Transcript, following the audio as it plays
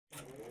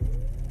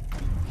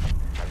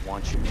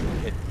want you to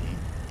hit me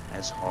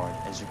as hard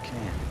as you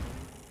can.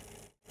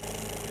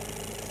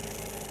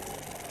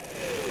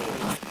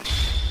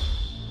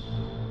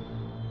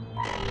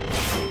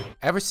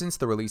 Ever since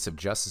the release of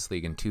Justice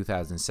League in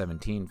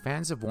 2017,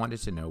 fans have wanted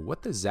to know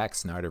what the Zack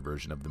Snyder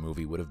version of the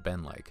movie would have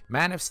been like.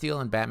 Man of Steel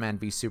and Batman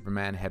v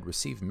Superman had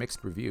received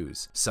mixed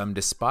reviews. Some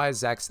despised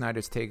Zack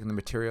Snyder's take on the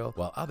material,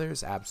 while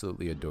others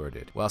absolutely adored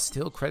it. While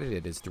still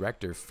credited as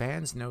director,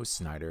 fans know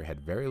Snyder had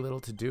very little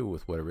to do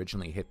with what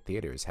originally hit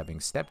theaters, having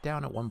stepped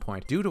down at one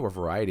point due to a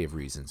variety of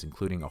reasons,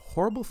 including a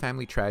horrible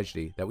family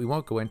tragedy that we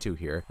won't go into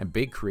here, and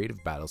big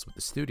creative battles with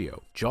the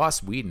studio.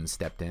 Joss Whedon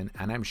stepped in,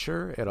 and I'm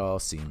sure it all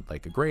seemed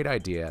like a great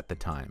idea at the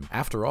time.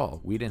 After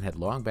all, Whedon had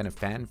long been a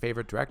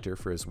fan-favorite director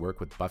for his work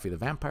with Buffy the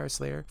Vampire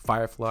Slayer,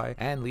 Firefly,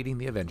 and leading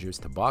the Avengers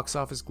to box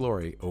office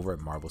glory over at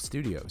Marvel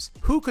Studios.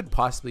 Who could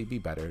possibly be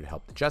better to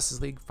help the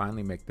Justice League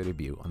finally make their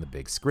debut on the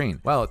big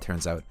screen? Well, it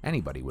turns out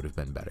anybody would have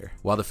been better.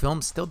 While the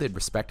film still did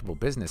respectable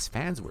business,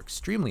 fans were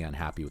extremely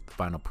unhappy with the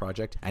final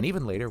project, and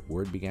even later,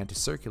 word began to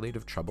circulate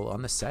of trouble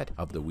on the set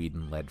of the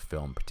Whedon-led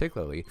film,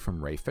 particularly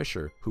from Ray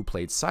Fisher, who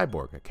played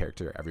Cyborg, a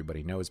character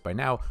everybody knows by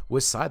now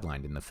was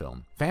sidelined in the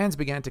film. Fans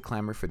began to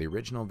clamor for the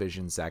original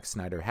vision Zack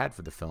Snyder had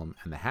for the film,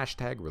 and the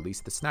hashtag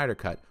Release the Snyder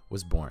Cut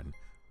was born.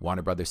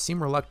 Warner Brothers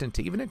seemed reluctant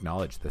to even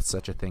acknowledge that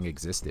such a thing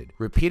existed.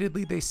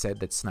 Repeatedly, they said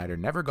that Snyder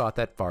never got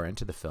that far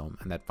into the film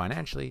and that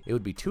financially, it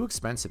would be too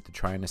expensive to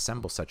try and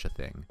assemble such a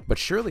thing. But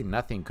surely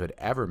nothing could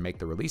ever make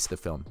the release of the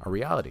film a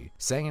reality.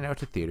 Sending it out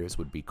to theaters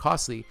would be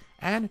costly,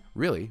 and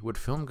really, would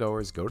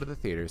filmgoers go to the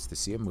theaters to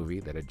see a movie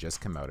that had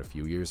just come out a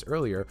few years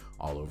earlier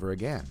all over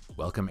again?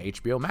 Welcome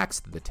HBO Max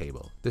to the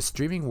table. The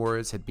streaming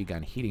wars had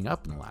begun heating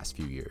up in the last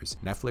few years.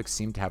 Netflix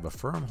seemed to have a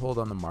firm hold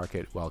on the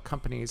market, while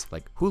companies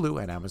like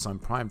Hulu and Amazon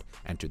Prime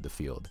entered the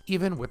field.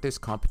 Even with this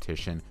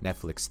competition,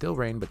 Netflix still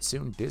reigned, but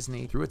soon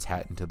Disney threw its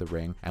hat into the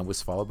ring and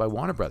was followed by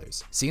Warner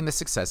Brothers. Seeing the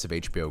success of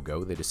HBO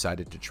Go, they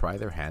decided to try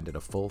their hand at a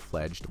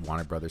full-fledged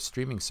Warner Brothers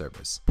streaming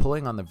service.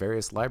 Pulling on the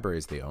various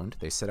libraries they owned,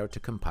 they set out to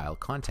compile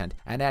content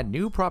and add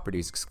new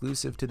properties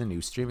exclusive to the new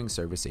streaming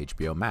service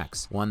HBO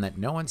Max. One that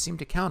no one seemed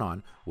to count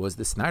on was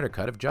the Snyder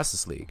Cut of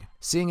Justice League.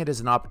 Seeing it as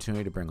an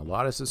opportunity to bring a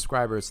lot of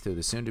subscribers to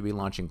the soon-to-be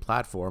launching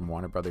platform,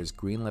 Warner Brothers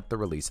greenlit the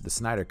release of the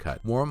Snyder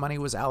Cut. More money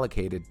was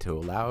allocated to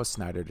allow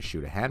Snyder to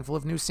shoot a handful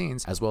of new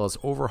scenes, as well as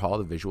overhaul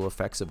the visual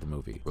effects of the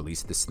movie.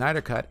 Release of the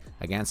Snyder Cut,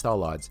 against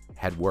all odds,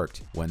 had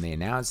worked. When they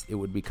announced it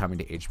would be coming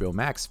to HBO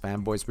Max,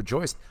 fanboys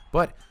rejoiced,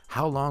 but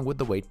how long would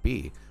the wait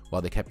be?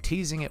 While they kept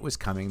teasing it was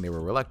coming, they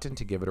were reluctant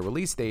to give it a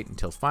release date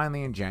until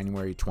finally in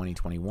January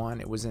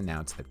 2021, it was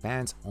announced that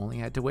fans only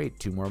had to wait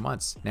 2 more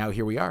months. Now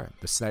here we are.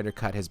 The Snyder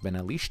Cut has been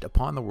unleashed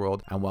upon the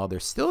world, and while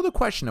there's still the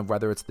question of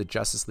whether it's the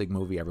Justice League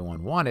movie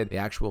everyone wanted, the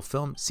actual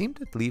film seemed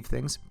to leave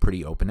things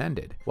pretty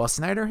open-ended. While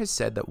Snyder has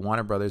said that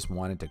Warner Brothers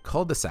wanted to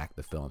cul-de-sac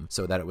the film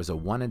so that it was a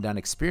one-and-done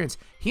experience,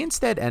 he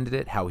instead ended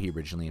it how he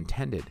originally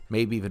intended.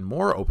 Maybe even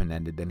more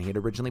open-ended than he had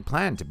originally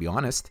planned, to be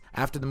honest.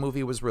 After the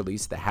movie was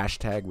released, the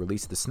hashtag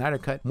Release the Snyder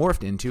Cut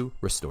morphed into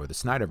Restore the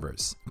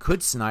Snyderverse.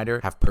 Could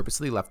Snyder have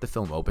purposely left the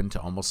film open to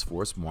almost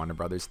force Warner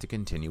Brothers to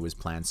continue his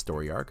planned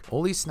story arc?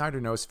 Only Snyder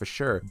knows for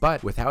sure,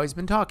 but with how he's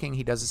been talking,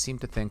 he doesn't seem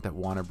to think that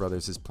Warner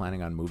Brothers is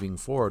planning on moving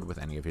forward with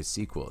any of his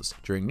sequels.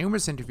 During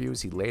numerous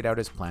interviews, he laid out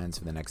his plans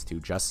for the next 2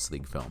 Justice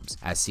League films.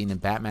 As seen in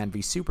Batman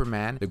v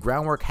Superman, the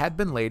groundwork had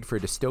been laid for a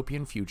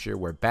dystopian future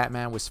where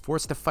Batman was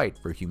forced to fight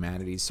for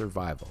humanity's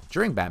survival.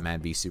 During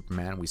Batman v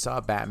Superman, we saw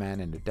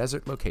Batman in a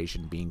desert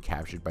location being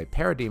captured by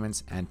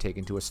parademons and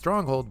taken to a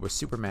stronghold where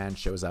Superman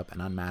shows up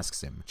and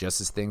unmasks him.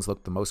 Just as things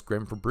look the most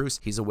grim for Bruce,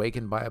 he's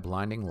awakened by a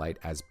blinding light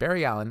as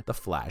Barry Allen, the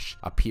Flash,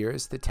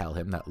 appears to tell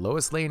him that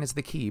Lois Lane is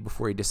the key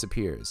before he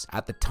disappears.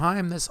 At the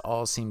time, this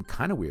all seemed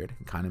kind of weird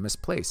and kind of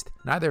misplaced.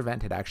 Neither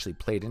event had actually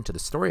played into the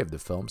story of the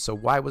film, so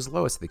why was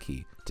Lois the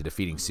key? To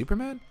defeating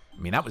Superman?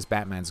 I mean, that was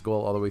Batman's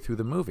goal all the way through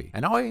the movie.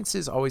 And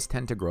audiences always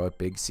tend to grow at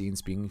big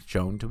scenes being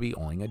shown to be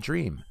only a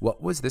dream.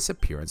 What was this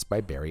appearance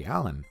by Barry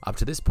Allen? Up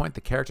to this point,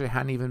 the character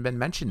hadn't even been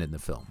mentioned in the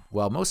film.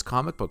 While most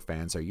comic book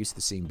fans are used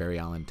to seeing Barry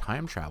Allen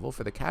time travel,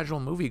 for the casual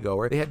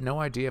moviegoer, they had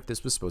no idea if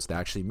this was supposed to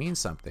actually mean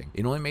something.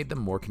 It only made them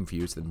more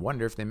confused and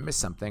wonder if they missed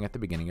something at the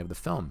beginning of the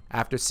film.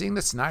 After seeing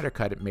the Snyder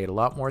Cut, it made a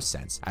lot more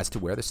sense as to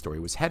where the story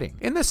was heading.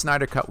 In the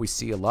Snyder Cut, we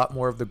see a lot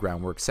more of the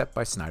groundwork set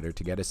by Snyder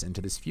to get us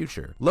into this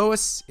future.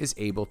 Lois is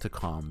able to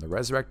calm the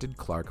resurrected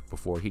Clark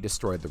before he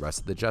destroyed the rest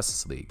of the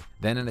Justice League.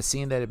 Then in a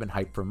scene that had been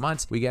hyped for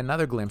months, we get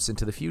another glimpse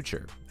into the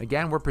future.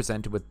 Again, we're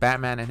presented with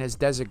Batman in his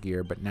desert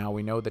gear, but now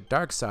we know that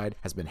Darkseid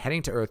has been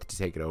heading to Earth to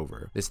take it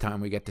over. This time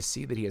we get to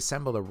see that he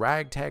assembled a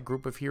ragtag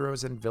group of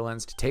heroes and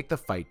villains to take the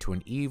fight to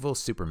an evil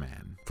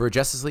Superman. For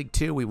Justice League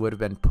 2, we would have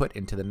been put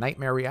into the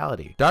nightmare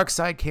reality.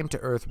 Darkseid came to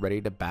Earth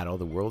ready to battle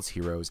the world's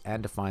heroes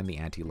and to find the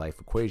anti-life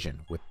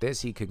equation. With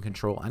this, he can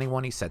control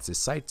anyone he sets his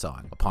sights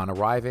on. Upon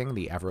arriving,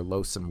 the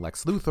ever-loathsome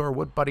Lex Luthor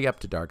would buddy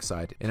up to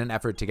Darkseid. In an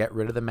effort to get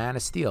rid of the Man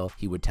of Steel,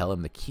 he would tell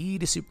him the key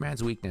to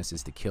Superman's weakness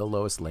is to kill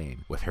Lois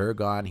Lane. With her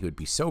gone, he would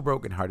be so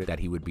brokenhearted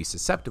that he would be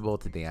susceptible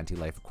to the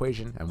anti-life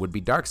equation and would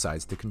be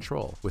Darkseid's to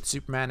control. With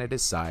Superman at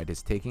his side,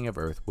 his taking of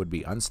Earth would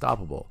be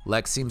unstoppable.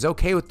 Lex seems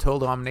okay with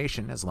total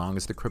domination as long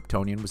as the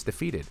Kryptonian was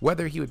defeated.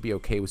 Whether he would be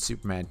okay with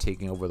Superman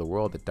taking over the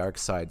world at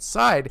Darkseid's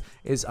side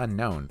is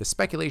unknown. The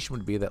speculation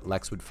would be that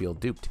Lex would feel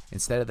duped.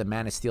 Instead of the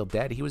Man of Steel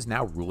dead, he was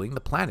now ruling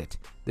the planet.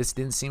 This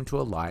didn't seem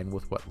to align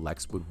with what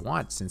Lex would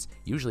want, since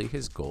usually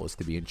his goal is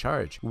to be in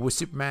charge. With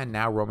Superman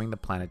now roaming the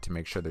planet to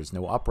make sure there's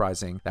no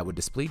uprising that would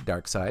displease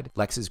Darkseid,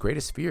 Lex's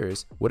greatest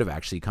fears would have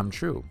actually come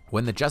true.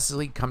 When the Justice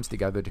League comes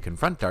together to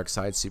confront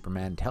Darkseid,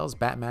 Superman tells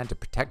Batman to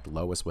protect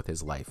Lois with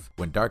his life.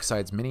 When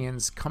Darkseid's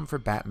minions come for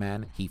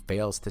Batman, he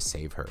fails to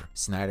save her.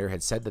 Snyder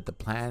had said that the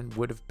plan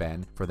would have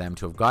been for them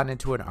to have gotten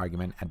into an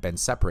argument and been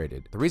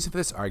separated. The reason for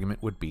this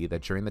argument would be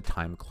that during the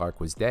time Clark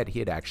was dead, he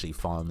had actually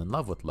fallen in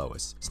love with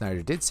Lois.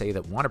 Snyder did say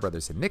that Warner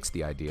Brothers had nixed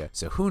the idea,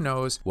 so who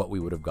knows what we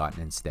would have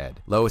gotten instead.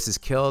 Lois is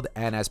killed,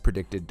 and as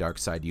predicted,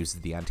 Darkseid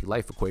uses the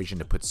anti-life equation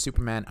to put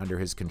Superman under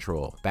his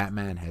control.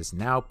 Batman has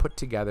now put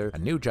together a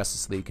new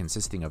Justice League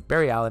consisting of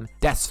Barry Allen,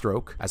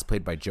 Deathstroke, as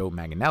played by Joe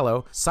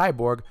Manganiello,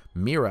 Cyborg,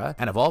 Mira,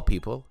 and of all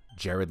people,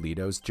 Jared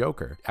Leto's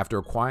Joker. After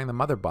acquiring the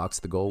Mother Box,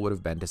 the goal would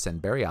have been to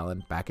send Barry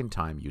Allen back in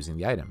time using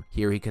the item.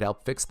 Here he could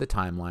help fix the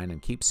timeline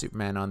and keep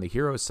Superman on the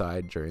hero's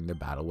side during their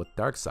battle with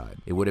Darkseid.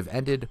 It would have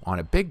ended on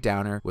a big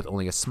downer with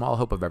only a small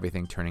hope of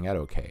everything turning out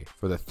okay.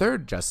 For the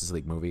third Justice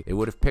League movie, it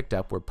would have picked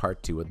up where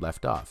Part 2 had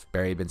left off.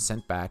 Barry had been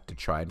sent back to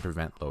try and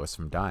prevent Lois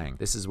from dying.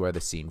 This is where the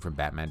scene from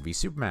Batman v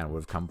Superman would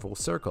have come full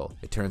circle.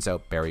 It turns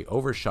out Barry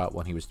overshot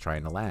when he was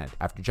trying to land.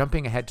 After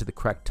jumping ahead to the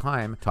correct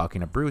time,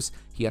 talking to Bruce,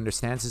 he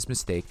understands his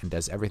mistake and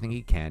does everything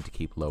he can to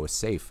keep Lois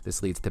safe.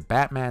 This leads to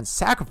Batman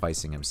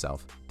sacrificing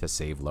himself to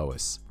save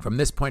Lois. From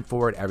this point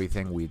forward,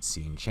 everything we'd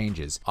seen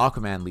changes.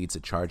 Aquaman leads a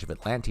charge of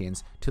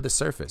Atlanteans to the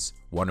surface.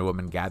 Wonder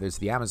Woman gathers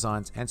the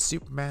Amazons, and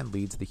Superman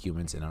leads the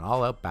humans in an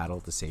all-out battle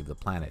to save the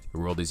planet. The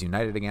world is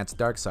united against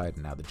Darkseid,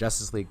 and now the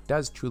Justice League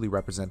does truly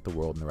represent the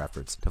world in their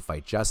efforts to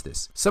fight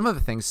justice. Some of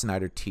the things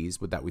Snyder teased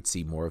were that we'd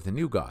see more of the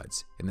New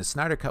Gods. In the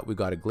Snyder Cut, we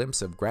got a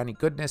glimpse of Granny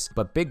Goodness,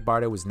 but Big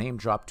Barda was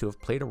name-dropped to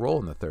have played a role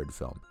in the third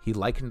film. He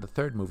likened the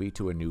third movie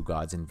to a New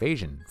Gods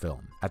invasion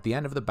film. At the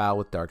end of the battle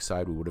with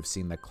Darkseid, we would have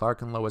seen that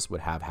Clark and Lois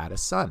would have had a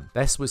son.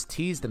 This was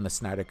teased in the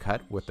Snyder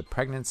Cut, with the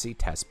pregnancy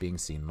test being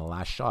seen in the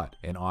last shot.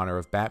 In honor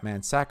of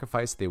Batman's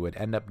sacrifice, they would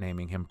end up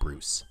naming him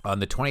Bruce. On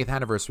the 20th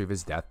anniversary of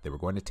his death, they were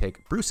going to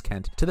take Bruce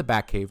Kent to the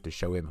Batcave to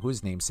show him who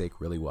his namesake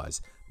really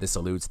was. This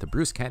alludes to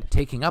Bruce Kent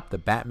taking up the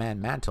Batman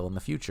mantle in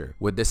the future.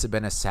 Would this have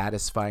been a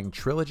satisfying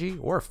trilogy,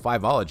 or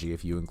fiveology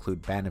if you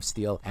include Man of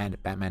Steel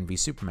and Batman v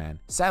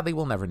Superman? Sadly,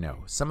 we'll never know.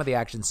 Some of the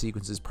action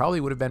sequences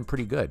probably would have been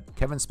pretty good.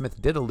 Kevin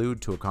Smith did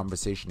allude to a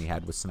conversation he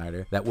had with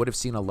Snyder that would have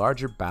seen a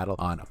larger battle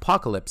on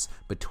Apocalypse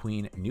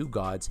between New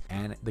Gods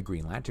and the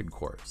Green Lantern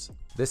Corps.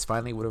 This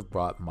finally would have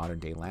brought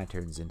modern-day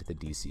Lanterns into the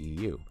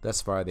DCEU. Thus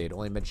far, they had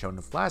only been shown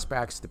in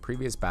flashbacks to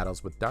previous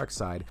battles with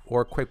Darkseid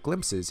or quick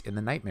glimpses in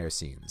the nightmare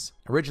scenes.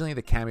 Originally,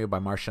 the cameo by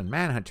Martian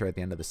Manhunter at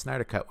the end of the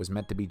Snyder Cut was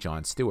meant to be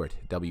John Stewart.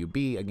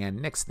 WB again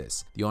nixed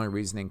this. The only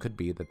reasoning could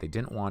be that they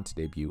didn't want to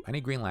debut any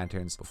Green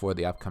Lanterns before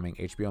the upcoming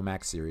HBO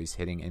Max series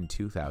hitting in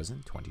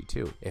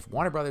 2022. If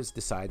Warner Brothers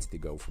decides to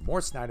go for more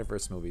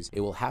Snyderverse movies,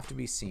 it will have to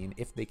be seen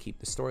if they keep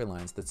the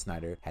storylines that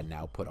Snyder had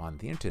now put on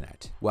the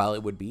internet. While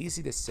it would be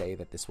easy to say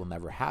that this will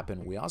never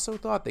happen, we also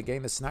thought that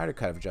getting the Snyder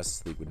Cut of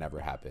Justice League would never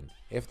happen.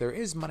 If there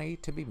is money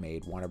to be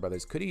made, Warner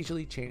Brothers could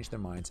easily change their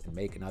minds and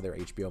make another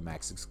HBO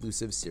Max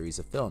exclusive series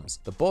of films.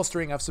 The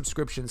bolstering of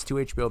subscriptions to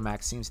HBO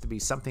Max seems to be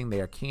something they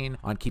are keen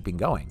on keeping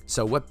going.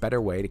 So what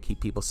better way to keep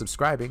people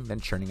subscribing than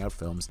churning out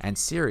films and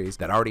series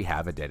that already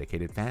have a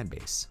dedicated fan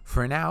base?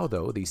 For now,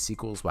 though, these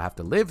sequels will have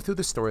to live through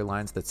the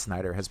storylines that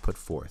Snyder has put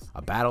forth.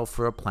 A battle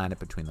for a planet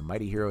between the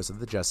mighty heroes of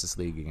the Justice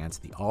League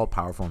against the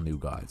all-powerful New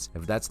Gods.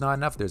 If that's not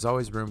enough, there's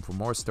always room for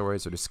more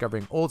stories or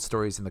discovering old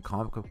stories in the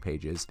comic book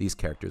pages these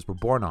characters were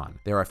born on.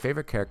 They're our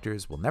favorite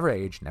characters, will never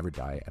age, never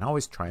die, and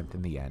always triumph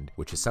in the end,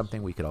 which is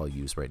something we could all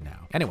use right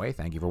now. Anyway,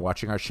 thank you for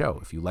watching our show.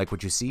 If you like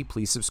what you see,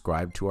 please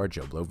subscribe to our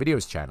JoBlo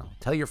videos channel.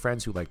 Tell your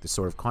friends who like this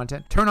sort of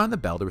content, turn on the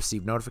bell to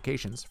receive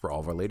notifications for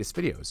all of our latest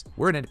videos.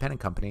 We're an independent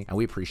company, and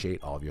we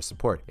appreciate all of your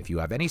support. If you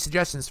have any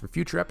suggestions for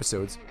future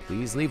episodes,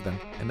 please leave them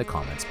in the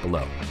comments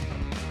below.